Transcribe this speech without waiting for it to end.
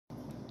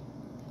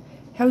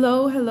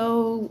Hello,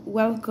 hello,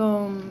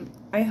 welcome.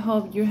 I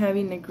hope you're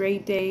having a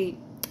great day.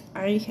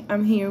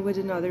 I'm here with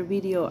another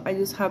video. I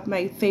just have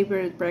my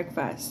favorite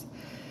breakfast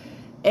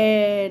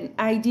and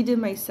I did it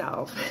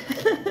myself.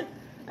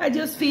 I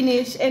just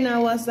finished and I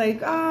was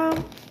like, I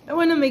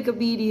want to make a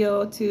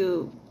video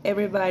to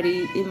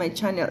everybody in my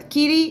channel.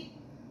 Kitty,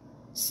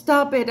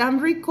 stop it. I'm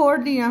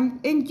recording.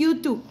 I'm in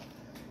YouTube.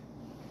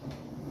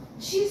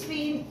 She's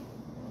been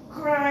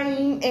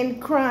crying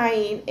and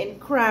crying and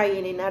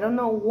crying and I don't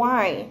know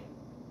why.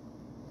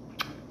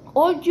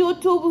 All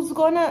YouTube is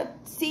gonna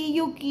see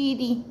you,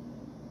 Kitty,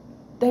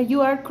 that you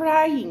are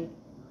crying.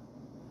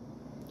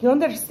 You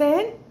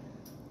understand?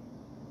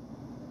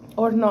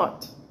 Or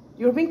not?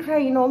 You've been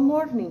crying all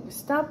morning.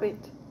 Stop it.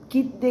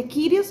 The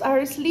kitties are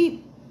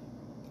asleep.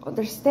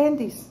 Understand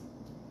this.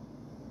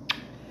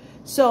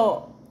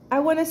 So, I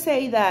want to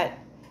say that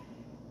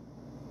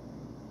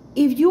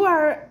if you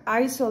are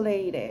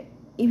isolated,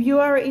 if you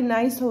are in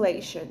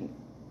isolation,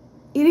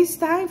 it is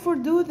time for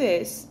do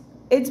this.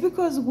 It's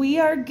because we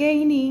are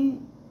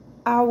gaining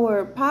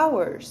our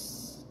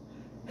powers.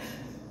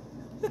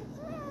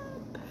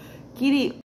 Kitty,